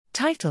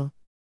Title: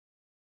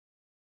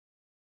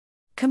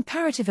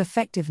 Comparative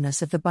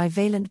effectiveness of the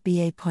bivalent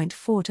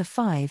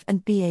BA.4-5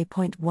 and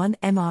BA.1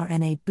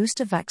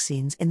 mRNA-booster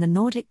vaccines in the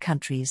Nordic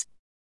countries.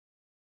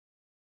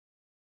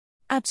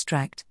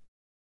 Abstract: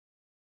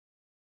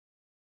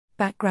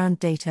 Background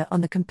data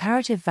on the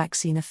comparative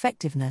vaccine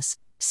effectiveness,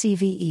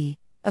 CVE,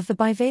 of the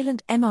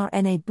bivalent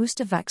mRNA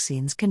booster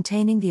vaccines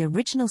containing the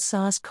original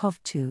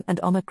SARS-CoV-2 and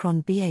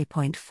Omicron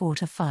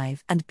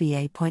BA.4-5 and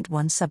BA.1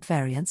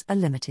 subvariants are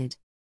limited.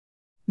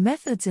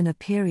 Methods: in a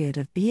period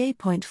of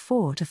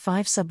BA.4-5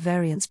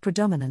 subvariants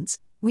predominance,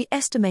 we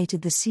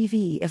estimated the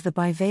CVE of the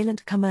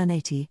bivalent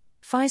Comirnaty,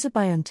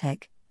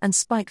 Pfizer-BioNTech, and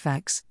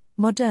Spikevax,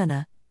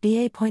 Moderna,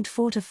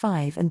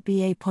 BA.4-5 and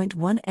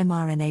BA.1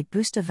 mRNA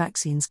booster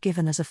vaccines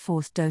given as a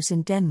fourth dose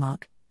in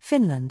Denmark,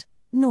 Finland,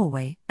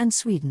 Norway, and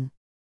Sweden.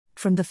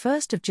 From the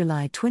 1st of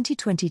July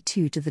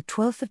 2022 to the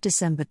 12th of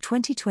December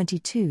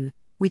 2022,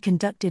 we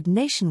conducted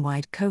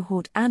nationwide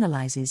cohort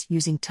analyses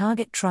using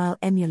target trial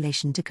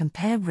emulation to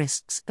compare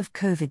risks of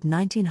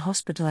COVID-19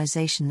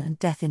 hospitalization and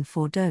death in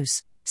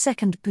 4-dose,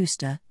 second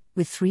booster,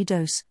 with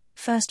 3-dose,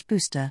 first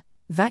booster,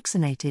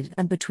 vaccinated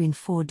and between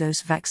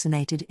 4-dose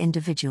vaccinated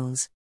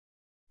individuals.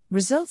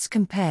 Results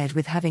compared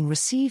with having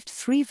received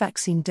 3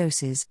 vaccine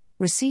doses.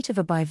 Receipt of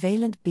a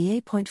bivalent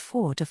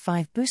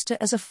BA.4-5 booster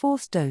as a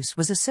fourth dose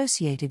was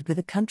associated with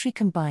a country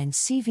combined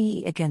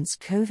CVE against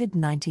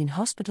COVID-19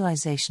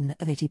 hospitalization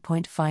of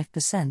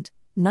 80.5%,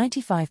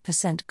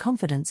 95%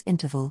 confidence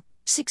interval,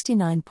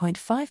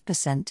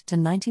 69.5% to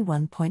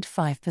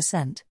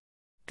 91.5%.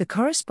 The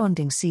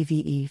corresponding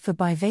CVE for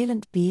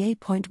bivalent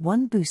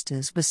BA.1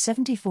 boosters was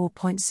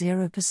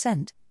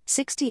 74.0%,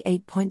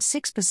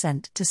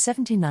 68.6% to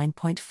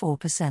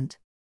 79.4%.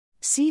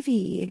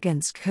 CVE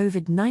against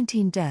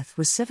COVID-19 death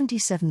was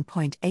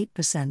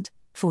 77.8%,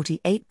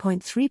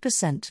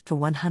 48.3% for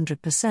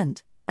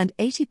 100%, and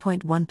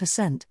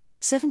 80.1%,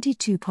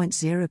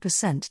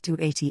 72.0% to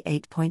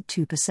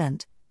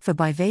 88.2%, for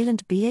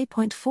bivalent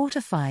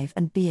BA.4-5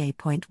 and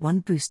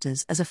BA.1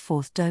 boosters as a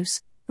fourth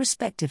dose,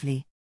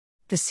 respectively.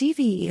 The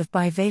CVE of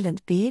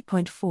bivalent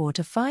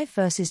BA.4-5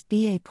 versus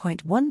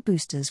BA.1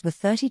 boosters were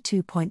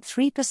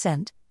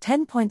 32.3%,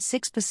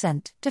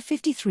 10.6% to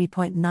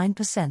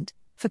 53.9%,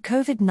 for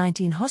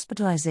COVID-19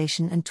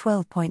 hospitalization and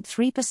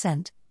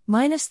 12.3%,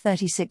 minus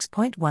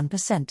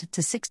 36.1%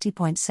 to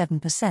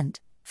 60.7%,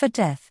 for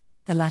death,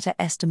 the latter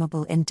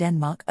estimable in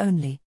Denmark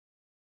only.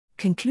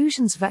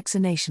 Conclusions: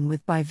 vaccination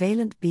with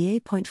bivalent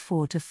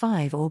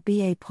BA.4-5 or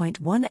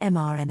BA.1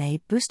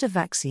 mRNA booster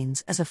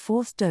vaccines as a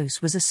fourth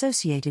dose was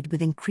associated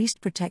with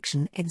increased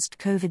protection against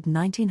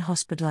COVID-19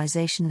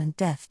 hospitalization and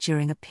death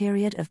during a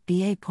period of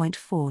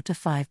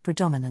BA.4-5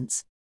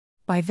 predominance.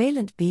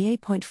 Bivalent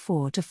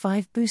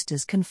BA.4-5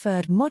 boosters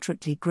conferred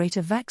moderately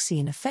greater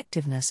vaccine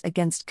effectiveness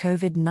against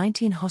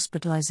COVID-19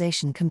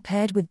 hospitalization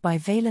compared with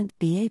bivalent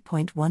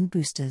BA.1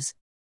 boosters.